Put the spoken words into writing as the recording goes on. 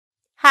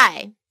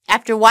Hi,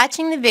 after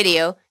watching the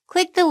video,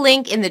 click the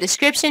link in the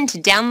description to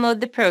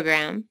download the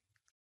program.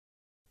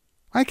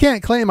 I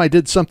can't claim I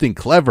did something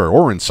clever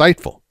or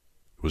insightful.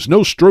 It was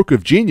no stroke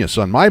of genius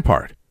on my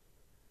part.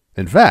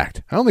 In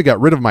fact, I only got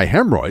rid of my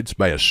hemorrhoids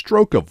by a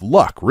stroke of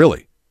luck,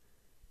 really.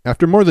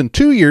 After more than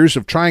 2 years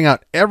of trying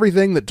out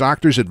everything that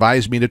doctors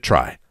advised me to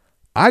try,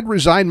 I'd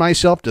resigned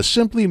myself to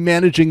simply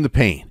managing the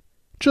pain,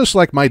 just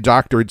like my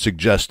doctor had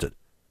suggested.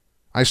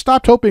 I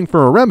stopped hoping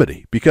for a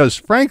remedy because,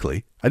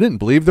 frankly, I didn't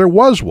believe there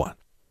was one.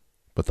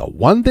 But the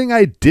one thing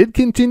I did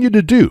continue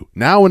to do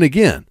now and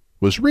again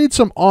was read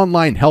some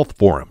online health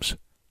forums.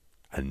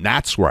 And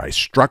that's where I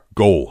struck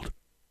gold.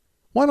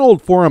 One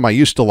old forum I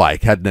used to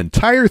like had an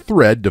entire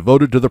thread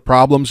devoted to the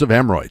problems of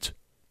hemorrhoids.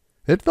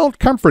 It felt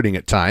comforting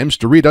at times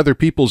to read other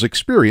people's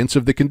experience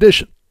of the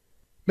condition.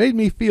 Made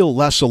me feel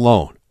less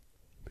alone.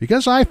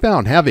 Because I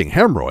found having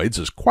hemorrhoids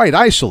is quite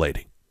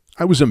isolating.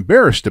 I was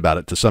embarrassed about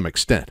it to some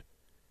extent.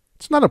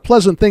 It's not a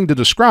pleasant thing to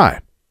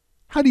describe.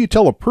 How do you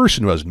tell a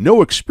person who has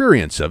no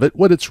experience of it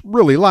what it's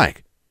really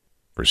like?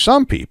 For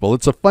some people,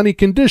 it's a funny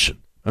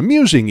condition,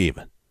 amusing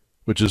even,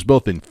 which is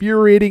both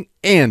infuriating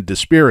and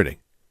dispiriting.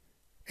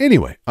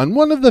 Anyway, on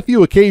one of the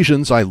few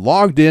occasions I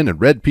logged in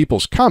and read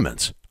people's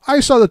comments, I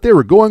saw that they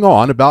were going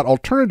on about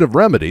alternative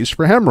remedies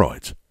for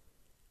hemorrhoids.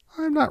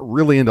 I'm not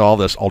really into all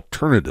this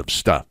alternative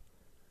stuff.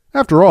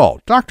 After all,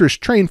 doctors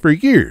train for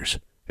years.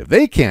 If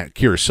they can't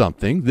cure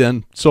something,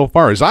 then, so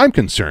far as I'm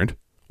concerned,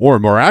 or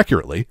more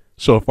accurately,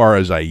 so far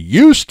as I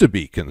used to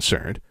be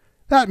concerned,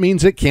 that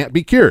means it can't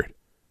be cured.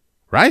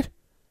 Right?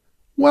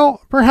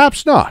 Well,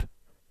 perhaps not.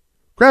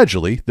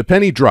 Gradually, the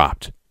penny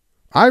dropped.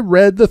 I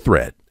read the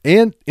thread,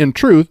 and, in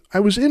truth, I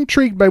was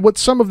intrigued by what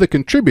some of the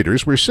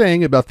contributors were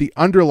saying about the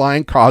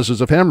underlying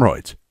causes of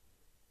hemorrhoids.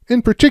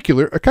 In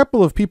particular, a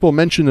couple of people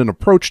mentioned an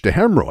approach to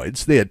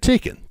hemorrhoids they had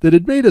taken that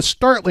had made a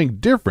startling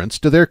difference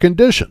to their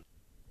condition.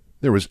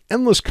 There was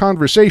endless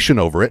conversation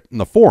over it in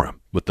the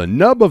forum, but the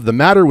nub of the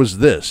matter was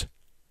this.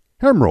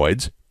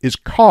 Hemorrhoids is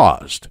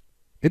caused.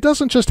 It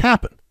doesn't just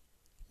happen.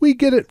 We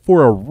get it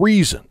for a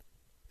reason.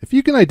 If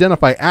you can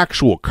identify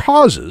actual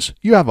causes,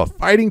 you have a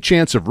fighting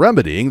chance of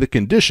remedying the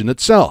condition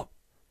itself.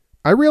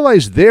 I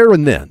realized there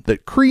and then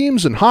that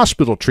creams and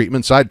hospital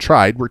treatments I'd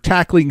tried were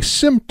tackling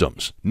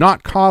symptoms,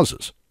 not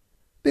causes.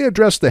 They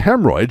address the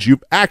hemorrhoids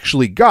you've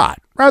actually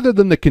got, rather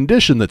than the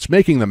condition that's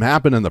making them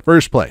happen in the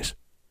first place.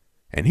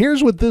 And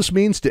here's what this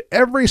means to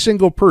every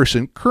single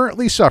person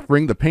currently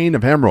suffering the pain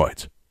of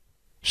hemorrhoids.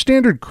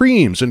 Standard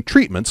creams and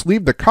treatments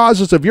leave the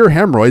causes of your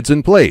hemorrhoids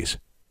in place.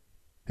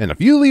 And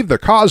if you leave the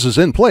causes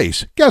in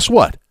place, guess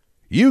what?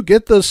 You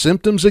get the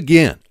symptoms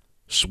again.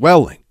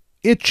 Swelling,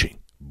 itching,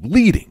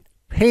 bleeding,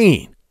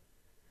 pain.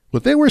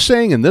 What they were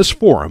saying in this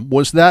forum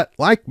was that,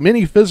 like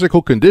many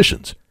physical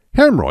conditions,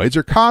 hemorrhoids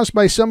are caused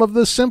by some of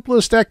the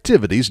simplest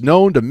activities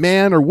known to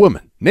man or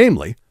woman,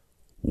 namely,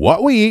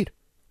 what we eat,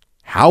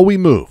 how we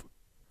move.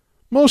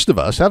 Most of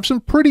us have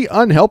some pretty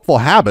unhelpful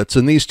habits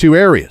in these two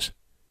areas.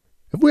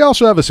 If we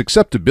also have a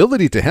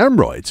susceptibility to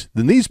hemorrhoids,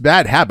 then these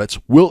bad habits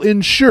will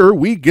ensure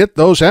we get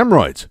those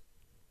hemorrhoids.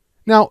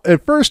 Now,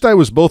 at first I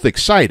was both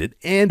excited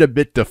and a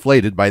bit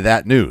deflated by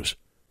that news.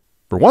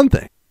 For one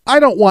thing,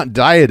 I don't want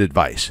diet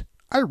advice.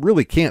 I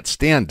really can't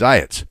stand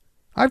diets.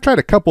 I've tried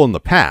a couple in the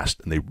past,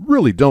 and they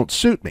really don't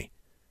suit me.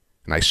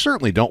 And I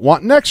certainly don't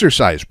want an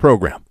exercise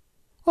program.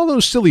 All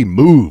those silly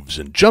moves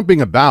and jumping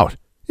about,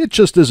 it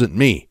just isn't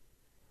me.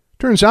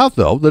 Turns out,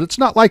 though, that it's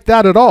not like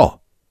that at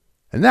all.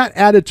 And that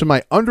added to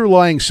my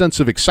underlying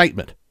sense of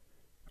excitement.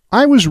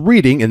 I was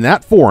reading in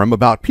that forum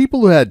about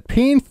people who had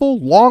painful,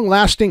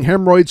 long-lasting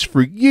hemorrhoids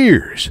for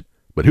years,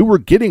 but who were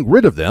getting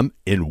rid of them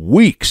in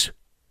weeks.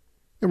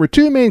 There were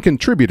two main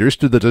contributors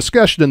to the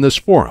discussion in this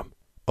forum.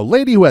 A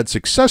lady who had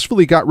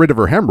successfully got rid of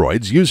her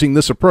hemorrhoids using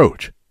this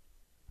approach,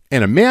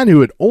 and a man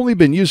who had only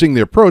been using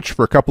the approach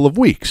for a couple of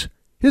weeks.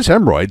 His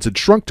hemorrhoids had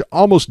shrunk to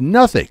almost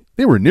nothing.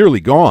 They were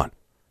nearly gone.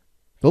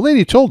 The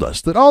lady told us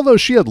that although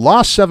she had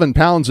lost 7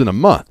 pounds in a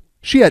month,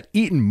 she had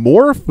eaten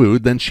more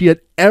food than she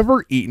had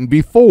ever eaten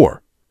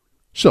before.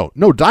 So,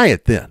 no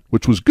diet then,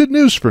 which was good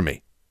news for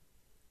me.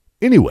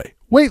 Anyway,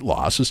 weight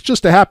loss is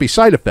just a happy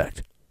side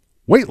effect.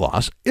 Weight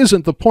loss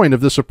isn't the point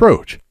of this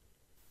approach.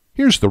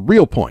 Here's the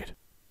real point.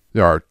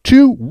 There are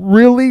two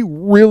really,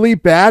 really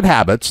bad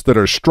habits that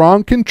are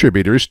strong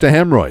contributors to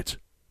hemorrhoids.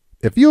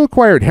 If you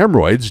acquired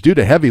hemorrhoids due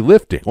to heavy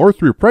lifting or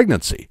through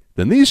pregnancy,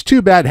 then these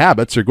two bad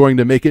habits are going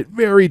to make it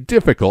very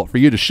difficult for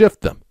you to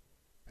shift them.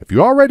 If you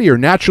already are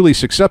naturally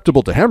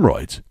susceptible to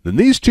hemorrhoids, then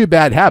these two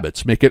bad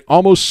habits make it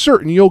almost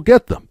certain you'll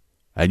get them,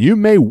 and you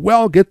may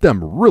well get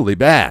them really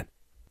bad.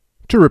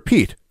 To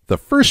repeat, the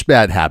first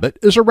bad habit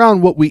is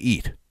around what we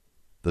eat.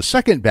 The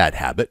second bad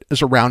habit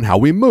is around how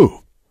we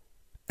move.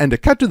 And to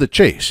cut to the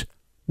chase,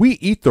 we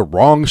eat the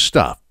wrong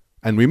stuff,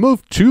 and we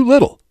move too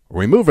little, or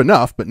we move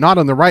enough but not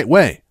in the right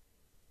way.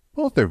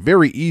 Both are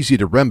very easy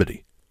to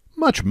remedy.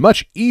 Much,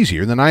 much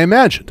easier than I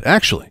imagined,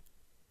 actually.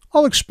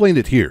 I'll explain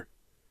it here.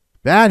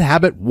 Bad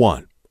habit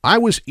 1. I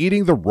was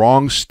eating the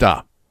wrong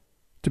stuff.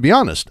 To be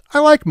honest, I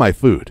like my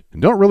food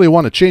and don't really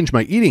want to change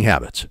my eating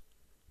habits.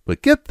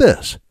 But get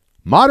this,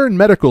 modern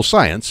medical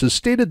science has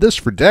stated this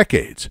for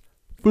decades.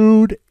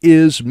 Food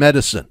is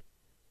medicine.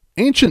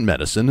 Ancient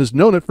medicine has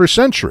known it for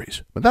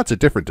centuries, but that's a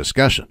different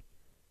discussion.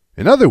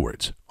 In other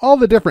words, all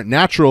the different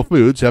natural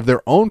foods have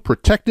their own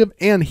protective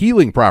and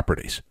healing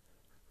properties.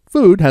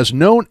 Food has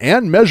known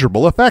and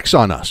measurable effects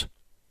on us.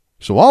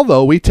 So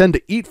although we tend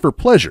to eat for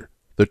pleasure,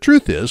 the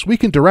truth is we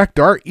can direct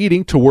our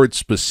eating towards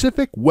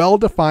specific,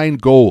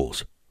 well-defined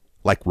goals,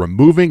 like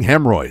removing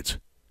hemorrhoids.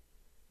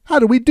 How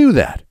do we do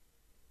that?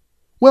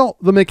 Well,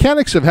 the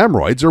mechanics of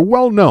hemorrhoids are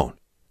well known.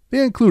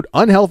 They include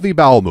unhealthy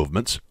bowel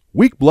movements,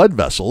 weak blood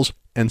vessels,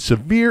 and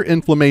severe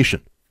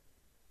inflammation.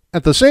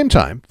 At the same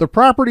time, the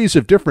properties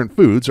of different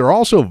foods are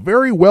also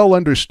very well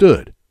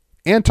understood.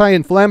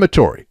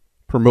 Anti-inflammatory,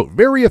 promote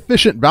very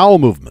efficient bowel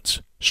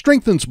movements,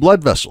 strengthens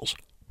blood vessels,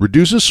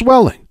 reduces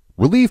swelling,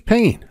 relieve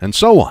pain, and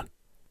so on.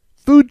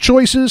 Food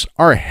choices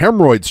are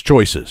hemorrhoids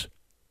choices.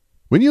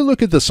 When you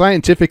look at the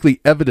scientifically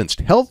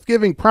evidenced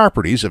health-giving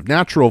properties of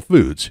natural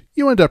foods,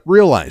 you end up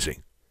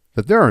realizing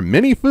that there are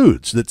many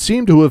foods that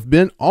seem to have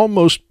been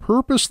almost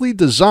purposely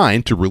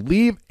designed to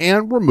relieve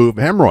and remove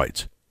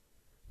hemorrhoids.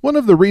 One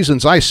of the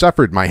reasons I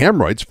suffered my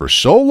hemorrhoids for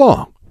so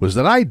long was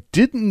that I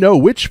didn't know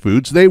which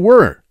foods they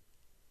were.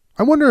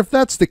 I wonder if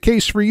that's the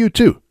case for you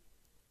too.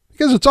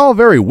 Because it's all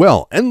very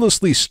well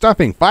endlessly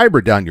stuffing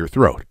fiber down your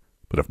throat,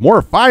 but if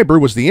more fiber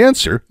was the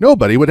answer,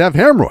 nobody would have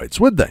hemorrhoids,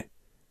 would they?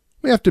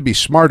 We have to be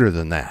smarter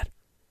than that.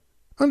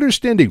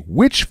 Understanding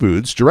which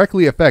foods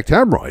directly affect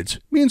hemorrhoids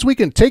means we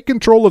can take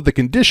control of the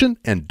condition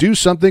and do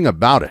something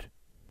about it.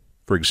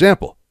 For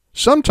example,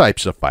 some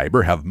types of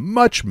fiber have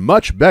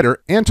much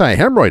better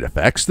anti-hemorrhoid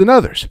effects than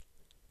others.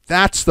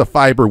 That's the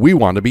fiber we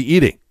want to be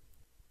eating.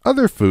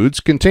 Other foods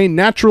contain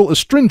natural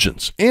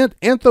astringents and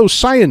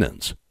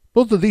anthocyanins.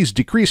 Both of these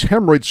decrease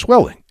hemorrhoid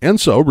swelling and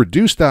so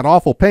reduce that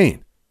awful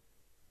pain.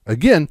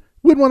 Again,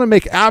 we'd want to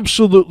make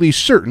absolutely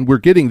certain we're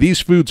getting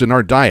these foods in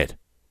our diet.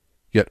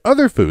 Yet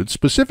other foods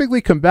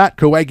specifically combat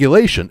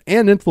coagulation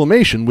and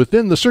inflammation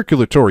within the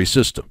circulatory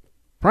system,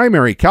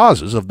 primary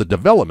causes of the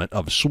development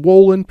of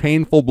swollen,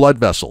 painful blood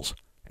vessels,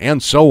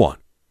 and so on.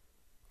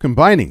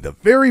 Combining the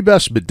very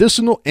best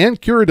medicinal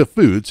and curative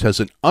foods has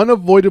an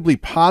unavoidably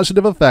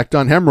positive effect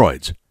on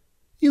hemorrhoids.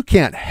 You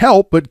can't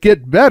help but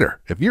get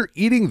better if you're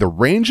eating the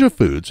range of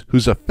foods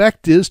whose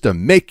effect is to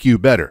make you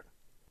better.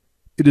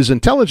 It is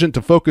intelligent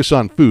to focus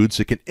on foods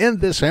that can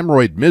end this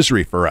hemorrhoid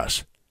misery for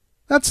us.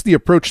 That's the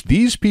approach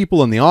these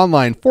people in the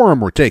online forum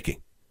were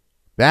taking.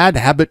 Bad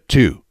habit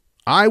 2.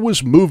 I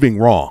was moving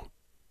wrong.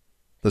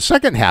 The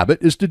second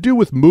habit is to do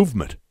with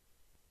movement.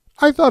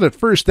 I thought at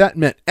first that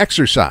meant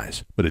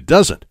exercise, but it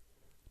doesn't.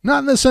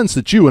 Not in the sense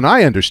that you and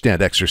I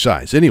understand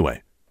exercise,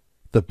 anyway.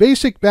 The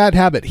basic bad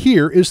habit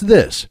here is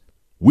this.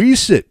 We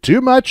sit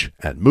too much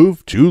and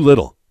move too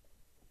little.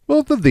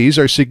 Both of these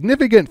are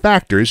significant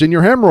factors in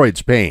your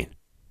hemorrhoids pain.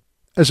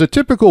 As a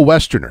typical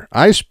Westerner,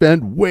 I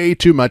spend way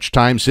too much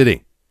time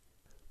sitting.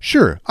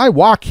 Sure, I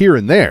walk here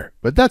and there,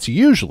 but that's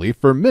usually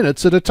for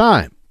minutes at a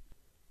time.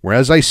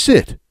 Whereas I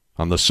sit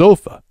on the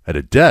sofa, at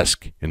a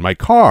desk, in my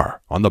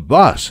car, on the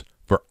bus,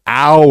 for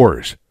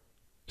hours.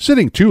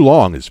 Sitting too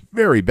long is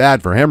very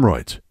bad for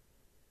hemorrhoids.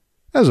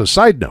 As a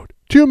side note,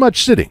 too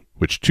much sitting,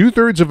 which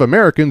 2/3 of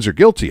Americans are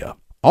guilty of,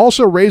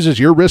 also raises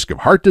your risk of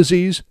heart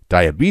disease,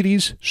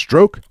 diabetes,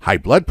 stroke, high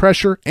blood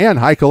pressure, and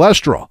high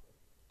cholesterol.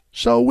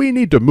 So we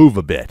need to move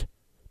a bit.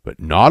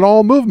 But not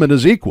all movement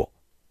is equal.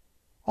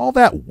 All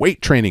that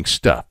weight training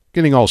stuff,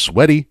 getting all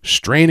sweaty,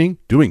 straining,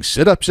 doing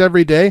sit-ups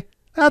every day,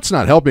 that's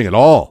not helping at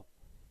all.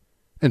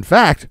 In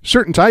fact,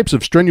 certain types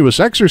of strenuous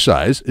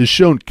exercise is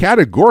shown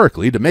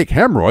categorically to make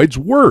hemorrhoids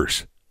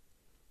worse.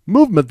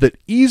 Movement that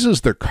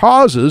eases the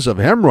causes of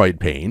hemorrhoid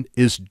pain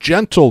is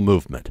gentle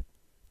movement.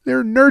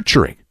 They're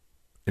nurturing.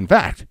 In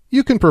fact,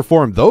 you can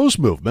perform those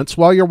movements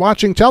while you're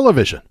watching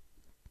television.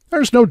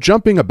 There's no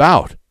jumping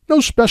about, no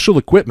special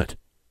equipment.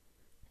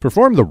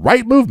 Perform the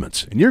right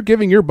movements and you're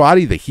giving your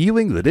body the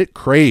healing that it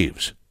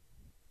craves.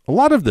 A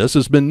lot of this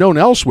has been known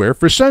elsewhere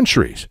for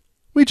centuries.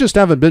 We just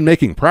haven't been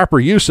making proper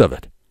use of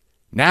it.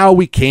 Now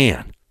we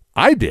can.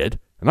 I did,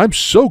 and I'm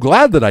so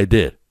glad that I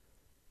did.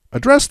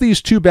 Address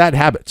these 2 bad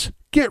habits.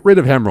 Get rid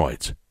of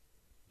hemorrhoids.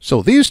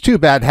 So these 2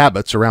 bad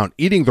habits around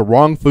eating the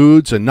wrong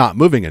foods and not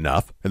moving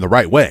enough in the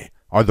right way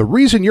are the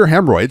reason your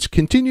hemorrhoids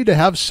continue to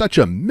have such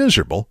a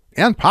miserable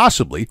and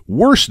possibly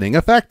worsening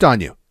effect on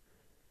you.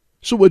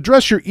 So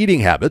address your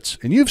eating habits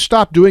and you've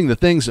stopped doing the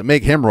things that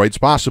make hemorrhoids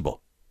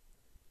possible.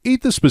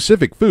 Eat the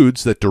specific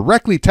foods that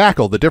directly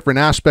tackle the different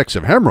aspects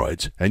of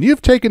hemorrhoids, and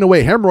you've taken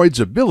away hemorrhoids'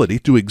 ability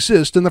to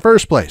exist in the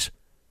first place.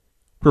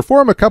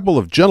 Perform a couple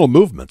of gentle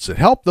movements that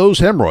help those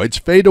hemorrhoids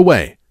fade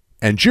away,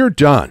 and you're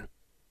done.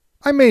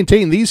 I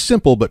maintain these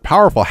simple but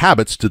powerful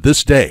habits to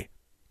this day.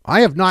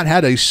 I have not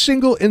had a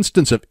single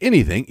instance of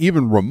anything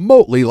even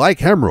remotely like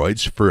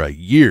hemorrhoids for a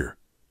year.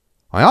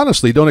 I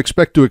honestly don't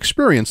expect to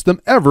experience them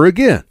ever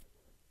again.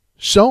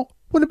 So,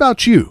 what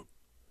about you?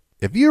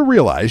 If you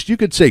realized you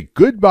could say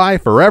goodbye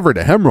forever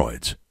to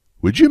hemorrhoids,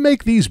 would you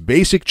make these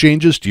basic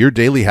changes to your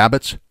daily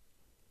habits?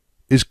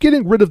 Is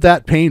getting rid of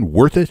that pain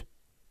worth it?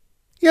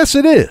 Yes,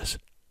 it is.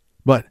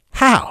 But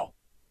how?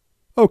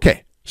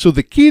 Okay, so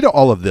the key to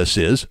all of this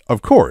is,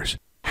 of course,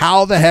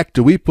 how the heck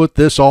do we put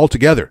this all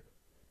together?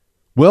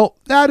 Well,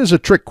 that is a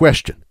trick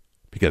question,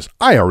 because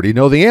I already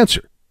know the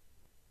answer.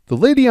 The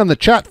lady on the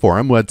chat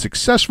forum who had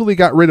successfully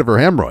got rid of her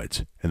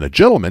hemorrhoids, and the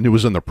gentleman who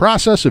was in the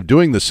process of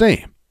doing the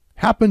same,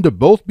 happened to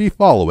both be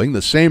following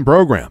the same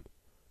program.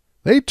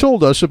 They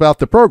told us about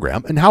the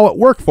program and how it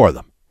worked for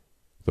them.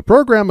 The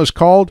program is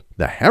called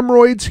the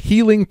Hemorrhoids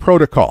Healing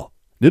Protocol.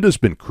 It has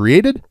been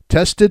created,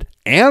 tested,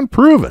 and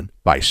proven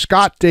by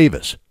Scott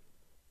Davis.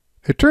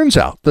 It turns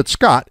out that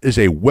Scott is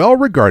a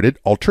well-regarded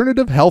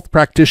alternative health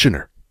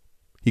practitioner.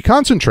 He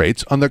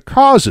concentrates on the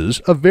causes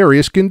of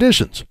various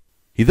conditions.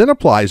 He then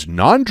applies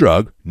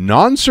non-drug,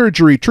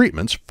 non-surgery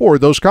treatments for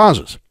those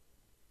causes.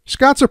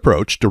 Scott's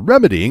approach to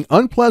remedying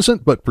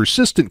unpleasant but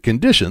persistent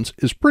conditions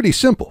is pretty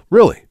simple,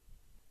 really.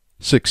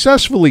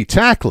 Successfully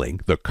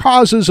tackling the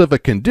causes of a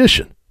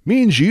condition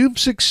means you've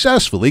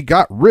successfully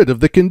got rid of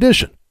the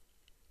condition.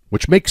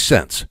 Which makes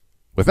sense.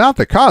 Without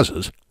the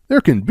causes,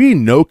 there can be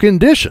no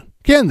condition,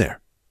 can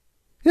there?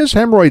 His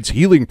Hemorrhoids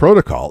Healing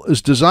Protocol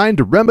is designed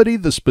to remedy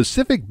the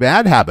specific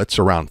bad habits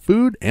around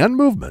food and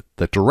movement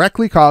that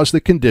directly cause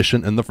the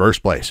condition in the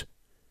first place.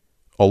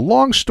 A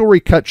long story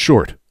cut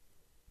short,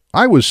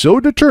 I was so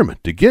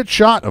determined to get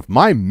shot of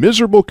my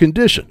miserable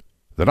condition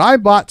that I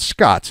bought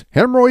Scott's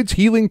Hemorrhoids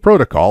Healing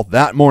Protocol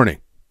that morning.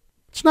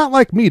 It's not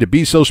like me to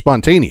be so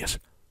spontaneous,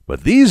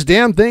 but these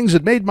damn things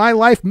had made my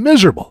life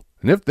miserable,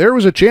 and if there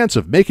was a chance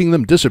of making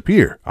them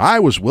disappear, I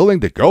was willing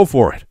to go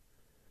for it.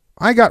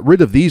 I got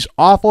rid of these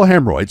awful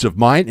hemorrhoids of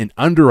mine in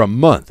under a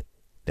month.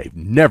 They've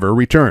never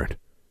returned.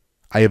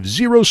 I have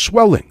zero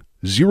swelling,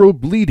 zero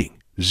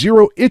bleeding,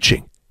 zero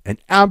itching, and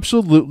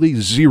absolutely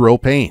zero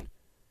pain.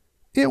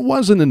 It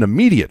wasn't an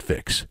immediate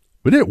fix,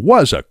 but it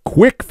was a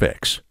quick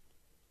fix.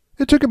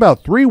 It took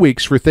about 3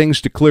 weeks for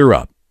things to clear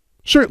up.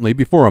 Certainly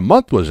before a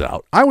month was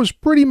out, I was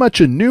pretty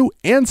much a new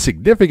and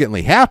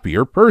significantly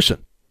happier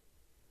person.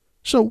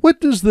 So what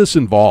does this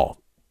involve?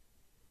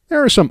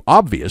 There are some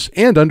obvious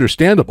and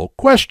understandable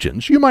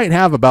questions you might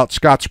have about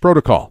Scott's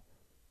protocol,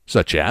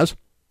 such as,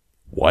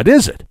 what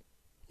is it?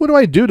 What do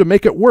I do to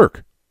make it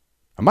work?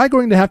 Am I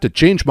going to have to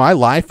change my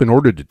life in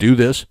order to do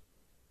this?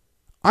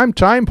 I'm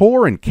time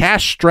poor and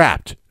cash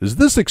strapped. Is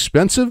this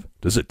expensive?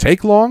 Does it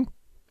take long?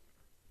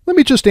 Let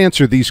me just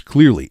answer these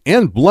clearly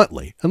and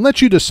bluntly and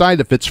let you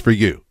decide if it's for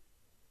you.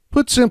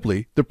 Put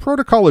simply, the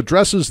protocol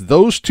addresses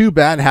those 2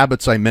 bad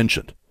habits I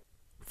mentioned.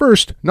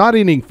 First, not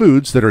eating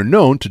foods that are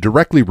known to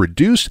directly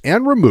reduce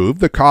and remove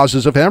the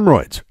causes of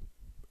hemorrhoids.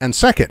 And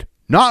second,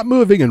 not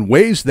moving in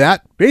ways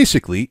that,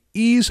 basically,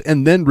 ease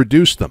and then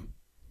reduce them.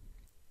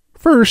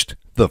 First,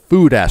 the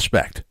food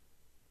aspect.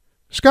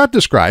 Scott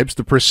describes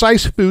the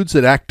precise foods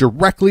that act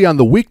directly on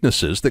the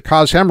weaknesses that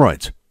cause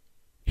hemorrhoids.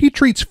 He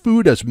treats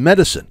food as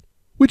medicine,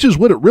 which is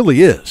what it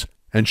really is,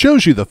 and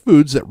shows you the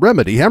foods that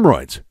remedy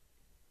hemorrhoids.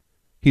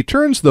 He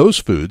turns those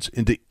foods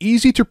into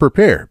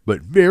easy-to-prepare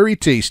but very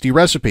tasty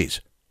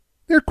recipes.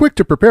 They're quick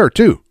to prepare,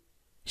 too.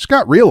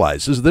 Scott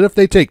realizes that if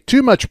they take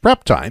too much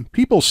prep time,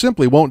 people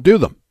simply won't do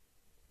them.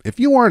 If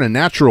you aren't a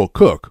natural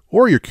cook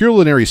or your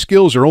culinary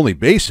skills are only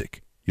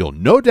basic, you'll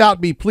no doubt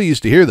be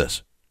pleased to hear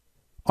this.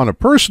 On a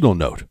personal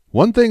note,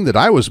 one thing that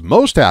I was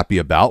most happy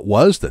about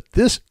was that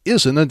this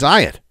isn't a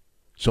diet,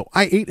 so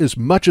I ate as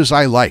much as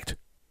I liked.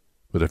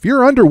 But if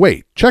you're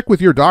underweight, check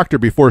with your doctor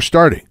before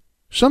starting.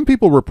 Some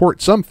people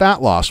report some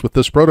fat loss with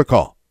this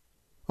protocol.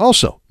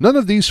 Also, none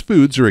of these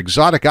foods are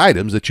exotic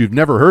items that you've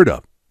never heard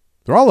of.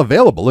 They're all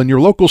available in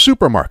your local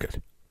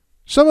supermarket.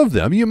 Some of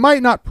them you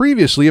might not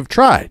previously have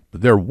tried,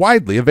 but they're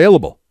widely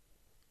available.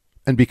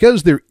 And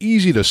because they're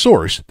easy to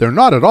source, they're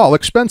not at all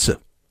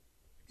expensive.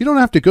 You don't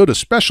have to go to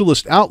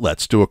specialist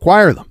outlets to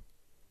acquire them.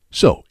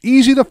 So,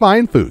 easy to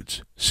find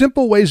foods,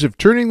 simple ways of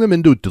turning them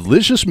into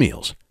delicious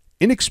meals,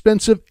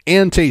 inexpensive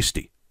and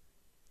tasty.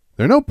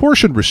 There are no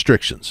portion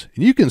restrictions,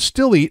 and you can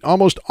still eat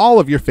almost all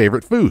of your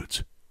favorite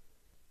foods.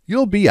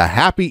 You'll be a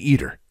happy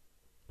eater,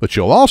 but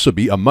you'll also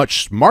be a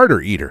much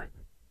smarter eater,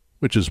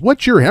 which is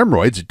what your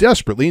hemorrhoids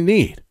desperately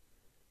need.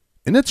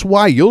 And it's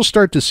why you'll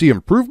start to see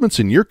improvements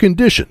in your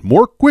condition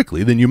more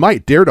quickly than you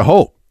might dare to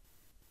hope.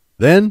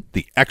 Then,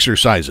 the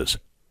exercises.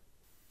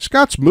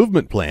 Scott's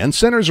movement plan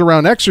centers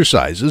around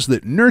exercises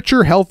that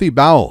nurture healthy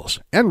bowels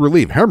and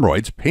relieve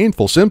hemorrhoids'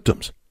 painful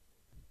symptoms.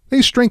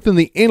 They strengthen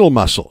the anal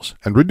muscles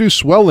and reduce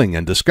swelling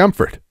and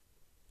discomfort.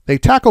 They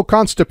tackle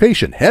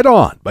constipation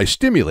head-on by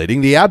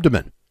stimulating the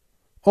abdomen.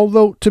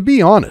 Although, to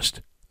be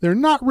honest, they're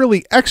not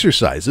really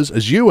exercises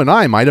as you and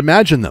I might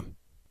imagine them.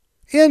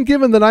 And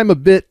given that I'm a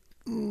bit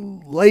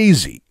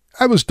lazy,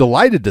 I was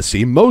delighted to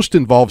see most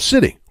involve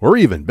sitting, or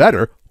even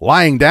better,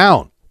 lying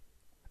down.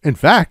 In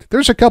fact,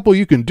 there's a couple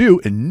you can do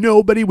and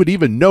nobody would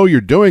even know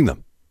you're doing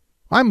them.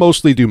 I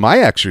mostly do my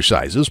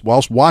exercises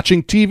whilst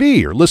watching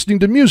TV or listening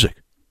to music.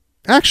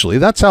 Actually,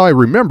 that's how I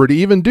remember to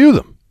even do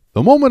them.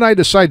 The moment I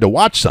decide to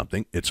watch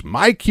something, it's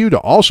my cue to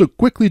also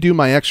quickly do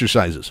my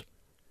exercises.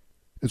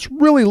 It's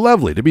really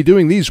lovely to be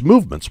doing these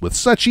movements with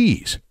such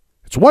ease.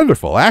 It's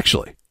wonderful,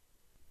 actually.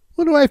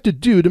 What do I have to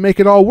do to make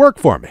it all work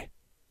for me?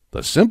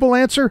 The simple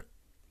answer?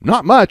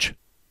 Not much.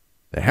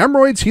 The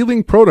Hemorrhoids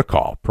Healing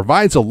Protocol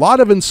provides a lot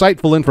of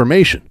insightful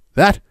information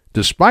that,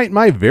 despite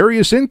my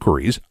various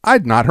inquiries,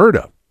 I'd not heard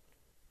of.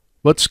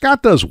 But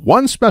Scott does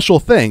one special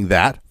thing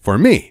that, for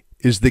me,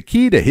 is the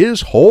key to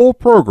his whole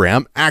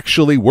program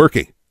actually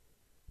working.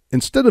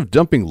 Instead of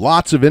dumping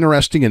lots of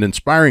interesting and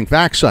inspiring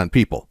facts on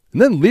people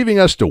and then leaving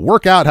us to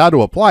work out how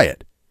to apply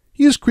it,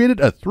 he has created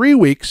a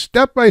 3-week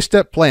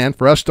step-by-step plan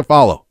for us to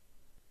follow.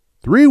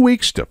 3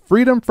 weeks to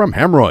freedom from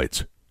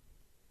hemorrhoids.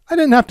 I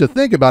didn't have to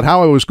think about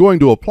how I was going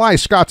to apply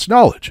Scott's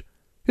knowledge.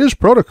 His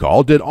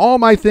protocol did all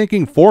my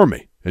thinking for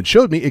me and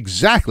showed me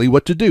exactly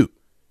what to do.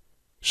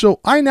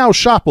 So I now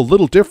shop a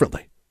little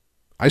differently.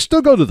 I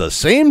still go to the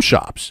same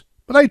shops,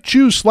 but I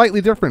choose slightly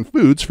different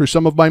foods for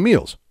some of my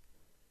meals.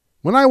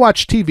 When I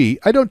watch TV,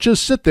 I don't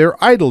just sit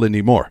there idle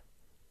anymore.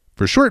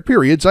 For short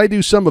periods, I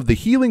do some of the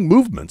healing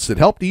movements that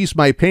help ease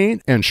my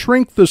pain and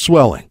shrink the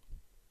swelling.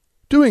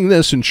 Doing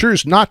this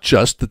ensures not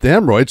just that the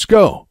hemorrhoids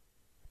go.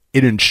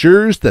 It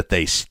ensures that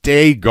they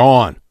stay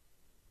gone.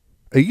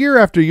 A year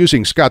after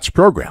using Scott's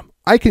program,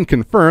 I can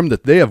confirm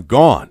that they have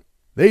gone.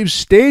 They've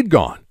stayed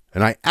gone,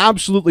 and I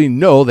absolutely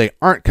know they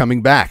aren't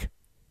coming back.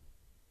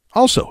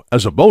 Also,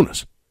 as a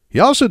bonus, he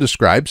also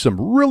describes some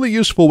really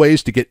useful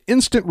ways to get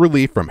instant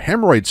relief from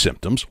hemorrhoid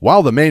symptoms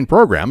while the main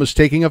program is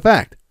taking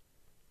effect.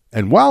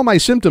 And while my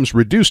symptoms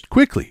reduced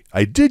quickly,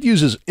 I did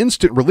use his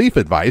instant relief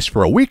advice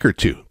for a week or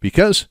two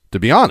because, to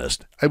be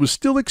honest, I was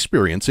still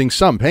experiencing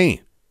some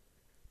pain.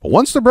 But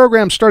once the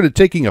program started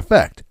taking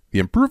effect, the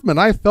improvement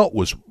I felt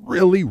was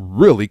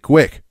really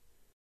quick.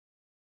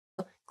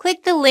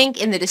 Click the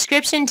link in the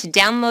description to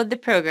download the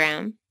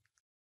program.